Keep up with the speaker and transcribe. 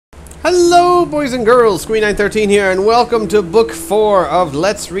Hello, boys and girls, Squee913 here, and welcome to Book 4 of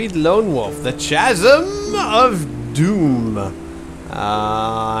Let's Read Lone Wolf, the Chasm of Doom.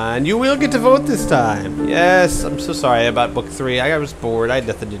 And you will get to vote this time. Yes, I'm so sorry about Book 3. I was bored. I had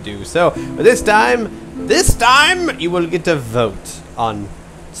nothing to do. So, but this time, you will get to vote on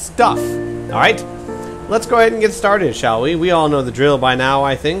stuff. Alright? Let's go ahead and get started, shall we? We all know the drill by now,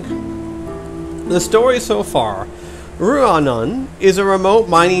 I think. The story so far. Rhiannon is a remote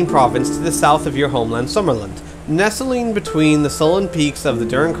mining province to the south of your homeland, Summerland. Nestling between the sullen peaks of the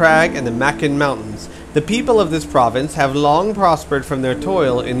Derncrag and the Macken Mountains, the people of this province have long prospered from their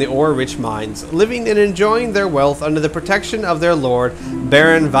toil in the ore-rich mines, living and enjoying their wealth under the protection of their lord,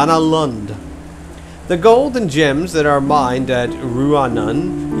 Baron Vanalund. The gold and gems that are mined at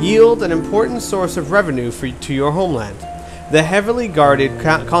Rhiannon yield an important source of revenue to your homeland. The heavily guarded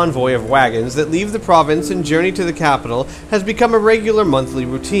convoy of wagons that leave the province and journey to the capital has become a regular monthly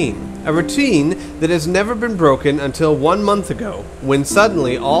routine. A routine that has never been broken until 1 month ago, when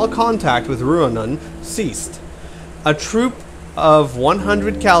suddenly all contact with Rhiannon ceased. A troop of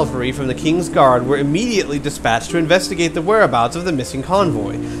 100 cavalry from the King's Guard were immediately dispatched to investigate the whereabouts of the missing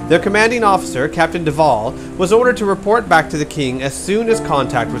convoy. Their commanding officer, Captain Duval, was ordered to report back to the King as soon as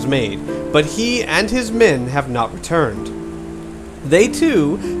contact was made, but he and his men have not returned. They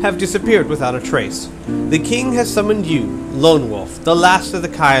too have disappeared without a trace. The king has summoned you, Lone Wolf, the last of the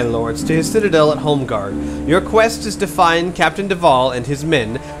Kai Lords, to his citadel at Homeguard. Your quest is to find Captain Duval and his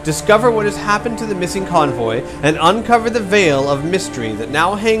men, discover what has happened to the missing convoy, and uncover the veil of mystery that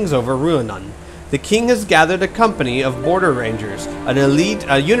now hangs over Rhiannon. The king has gathered a company of border rangers,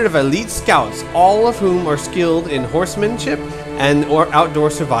 a unit of elite scouts, all of whom are skilled in horsemanship and outdoor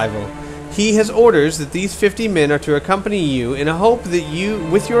survival. He has orders that these 50 men are to accompany you in a hope that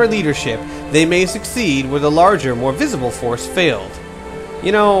with your leadership, they may succeed where the larger, more visible force failed.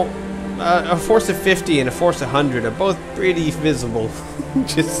 You know, a force of 50 and a force of 100 are both pretty visible.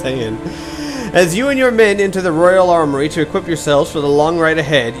 Just saying. As you and your men enter the royal armory to equip yourselves for the long ride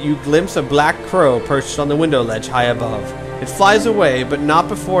ahead, you glimpse a black crow perched on the window ledge high above. It flies away, but not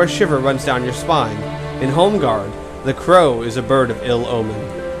before a shiver runs down your spine. In Homeguard, the crow is a bird of ill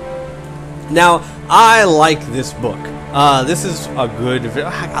omen. Now, I like this book. This is a good...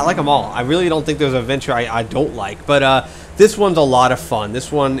 I like them all. I really don't think there's an adventure I don't like. But this one's a lot of fun.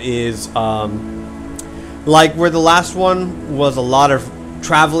 This one is... like where the last one was a lot of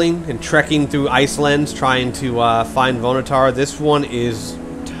traveling and trekking through Iceland trying to find Vonatar. This one is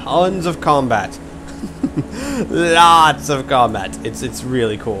tons of combat. Lots of combat. It's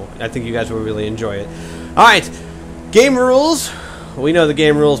really cool. I think you guys will really enjoy it. Alright. Game rules. We know the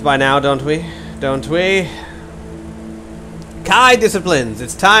game rules by now, don't we? Don't we? Kai disciplines.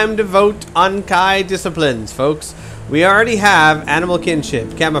 It's time to vote on Kai disciplines, folks. We already have animal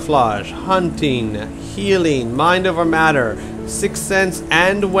kinship, camouflage, hunting, healing, mind over matter, sixth sense,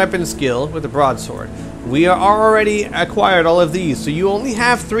 and weapon skill with a broadsword. We are already acquired all of these, so you only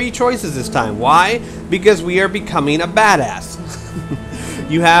have 3 choices this time. Why? Because we are becoming a badass.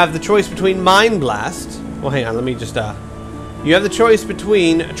 You have the choice between Mind Blast. Well, hang on, let me just You have the choice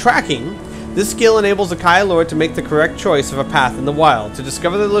between tracking. This skill enables a Kai Lord to make the correct choice of a path in the wild, to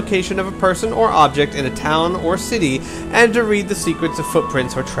discover the location of a person or object in a town or city, and to read the secrets of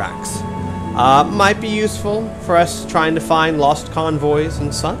footprints or tracks. Might be useful for us trying to find lost convoys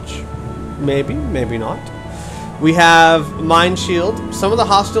and such. Maybe, maybe not. We have Mind Shield. Some of the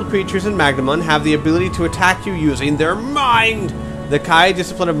hostile creatures in Magnamon have the ability to attack you using their mind. The Kai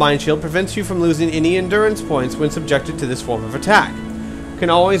discipline of Mind Shield prevents you from losing any endurance points when subjected to this form of attack. Can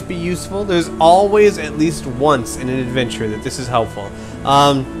always be useful. There's always at least once in an adventure that this is helpful.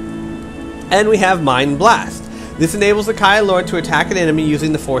 And we have Mind Blast. This enables the Kai Lord to attack an enemy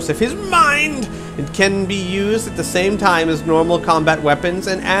using the force of his mind. It can be used at the same time as normal combat weapons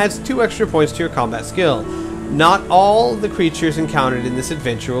and adds 2 extra points to your combat skill. Not all the creatures encountered in this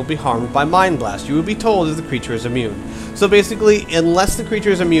adventure will be harmed by Mind Blast. You will be told if the creature is immune. So basically, unless the creature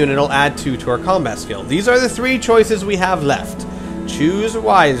is immune, it'll add 2 to our combat skill. These are the 3 choices we have left. Choose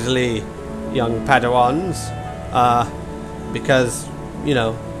wisely, young Padawans. Because, you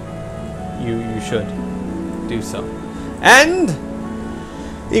know, you should do so. And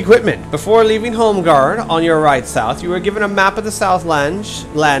equipment. Before leaving Homeguard on your ride south, you are given a map of the Southlands,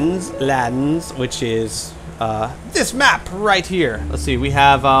 which is this map right here. Let's see, we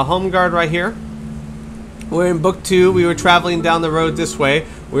have Homeguard right here. We're in Book 2. We were traveling down the road this way.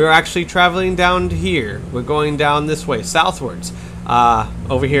 We were actually traveling down to here. We're going down this way, southwards.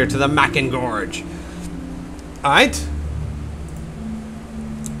 Over here to the Macken Gorge. Alright.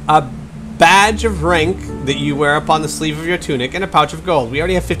 A badge of rank that you wear upon the sleeve of your tunic, and a pouch of gold. We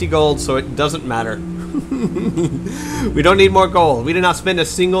already have 50 gold, so it doesn't matter. We don't need more gold. We did not spend a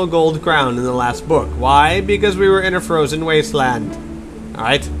single gold crown in the last book. Why? Because we were in a frozen wasteland.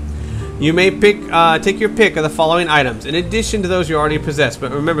 Alright? You may take your pick of the following items, in addition to those you already possess.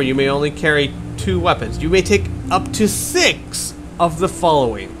 But remember, you may only carry 2 weapons. You may take up to 6 of the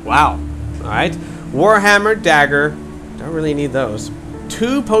following. Wow. Alright? Warhammer, dagger. Don't really need those.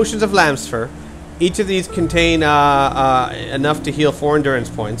 2 potions of lamb's fur. Each of these contain enough to heal 4 endurance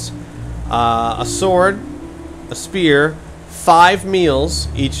points. A sword, a spear, 5 meals.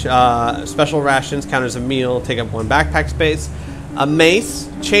 Each special rations count as a meal, take up 1 backpack space. A mace,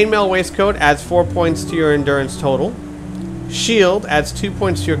 chainmail waistcoat adds 4 points to your endurance total. Shield adds 2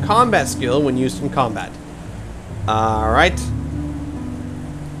 points to your combat skill when used in combat. Alright.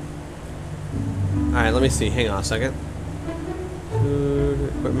 Alright, let me see. Hang on a second. Food,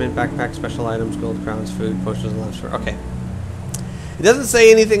 equipment, backpack, special items, gold crowns, food, potions, and lamb's fur. Okay. It doesn't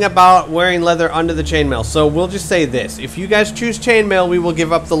say anything about wearing leather under the chainmail, so we'll just say this. If you guys choose chainmail, we will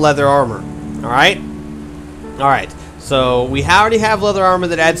give up the leather armor. Alright? Alright. So, we already have leather armor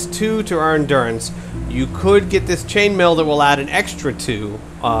that adds 2 to our endurance. You could get this chainmail that will add an extra 2,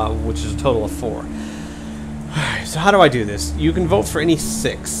 which is a total of 4. Alright, so how do I do this? You can vote for any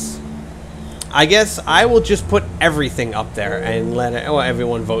 6. I guess I will just put everything up there and let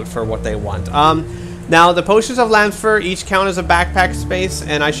everyone vote for what they want. Now, the potions of lamb's fur each count as a backpack space,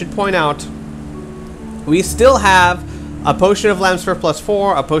 and I should point out, we still have a potion of lamb's fur plus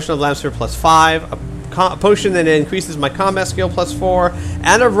 4, a potion of lamb's fur plus 5, a potion that increases my combat skill plus 4,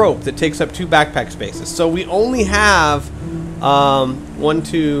 and a rope that takes up 2 backpack spaces. So we only have 1,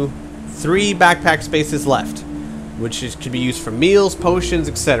 2, 3 backpack spaces left, which could be used for meals, potions,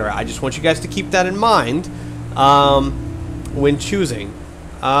 etc. I just want you guys to keep that in mind when choosing.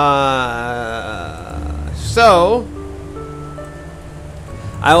 So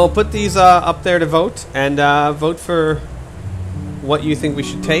I will put these up there to vote, and vote for what you think we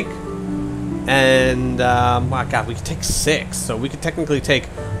should take. And my God, we could take 6, so we could technically take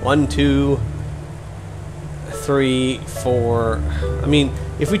 1, 2, 3, 4. I mean,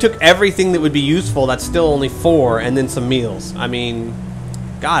 if we took everything that would be useful, that's still only 4, and then some meals. I mean,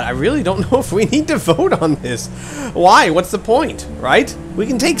 God, I really don't know if we need to vote on this. Why? What's the point, right? We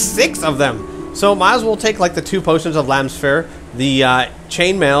can take 6 of them. So might as well take like the 2 potions of lamb's fur, the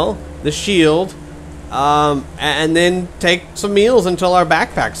chainmail, the shield, and then take some meals until our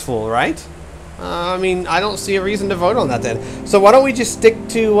backpack's full, right? I mean, I don't see a reason to vote on that then. So why don't we just stick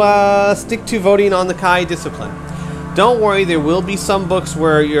to voting on the Kai discipline? Don't worry, there will be some books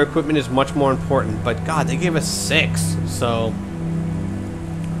where your equipment is much more important, but God, they gave us 6, so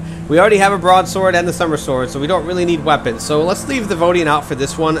we already have a broadsword and the summer sword, so we don't really need weapons. So let's leave the voting out for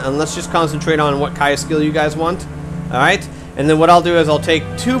this one, and let's just concentrate on what Kai skill you guys want. Alright? And then what I'll do is I'll take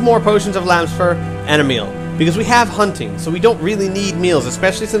 2 more potions of lamb's fur and a meal. Because we have hunting, so we don't really need meals,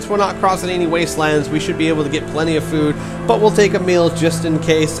 especially since we're not crossing any wastelands. We should be able to get plenty of food, but we'll take a meal just in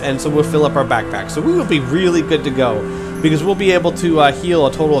case, and so we'll fill up our backpack. So we will be really good to go, because we'll be able to heal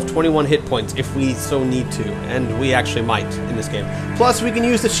a total of 21 hit points if we so need to, and we actually might in this game. Plus, we can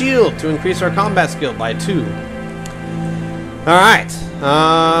use the shield to increase our combat skill by 2. Alright,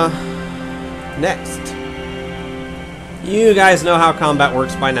 next. You guys know how combat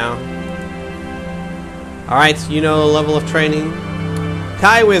works by now. Alright, you know the level of training.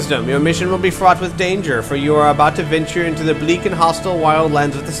 Kai Wisdom, your mission will be fraught with danger, for you are about to venture into the bleak and hostile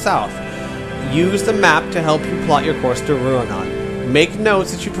wildlands of the south. Use the map to help you plot your course to Ruanon. Make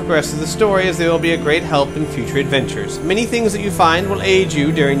notes as you progress through the story, as they will be a great help in future adventures. Many things that you find will aid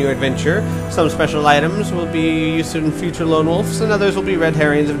you during your adventure. Some special items will be used in future lone wolves, and others will be red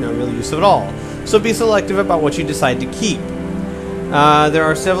herrings of no real use at all. So be selective about what you decide to keep. There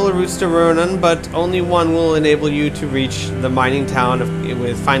are several routes to Ruanon, but only one will enable you to reach the mining town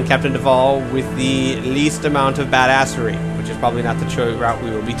with Find Captain Duvall with the least amount of badassery, which is probably not the route we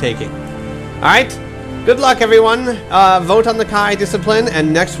will be taking. Alright, good luck everyone. Vote on the Kai discipline,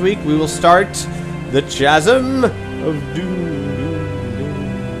 and next week we will start the Chasm of Doom.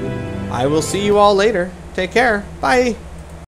 I will see you all later. Take care. Bye.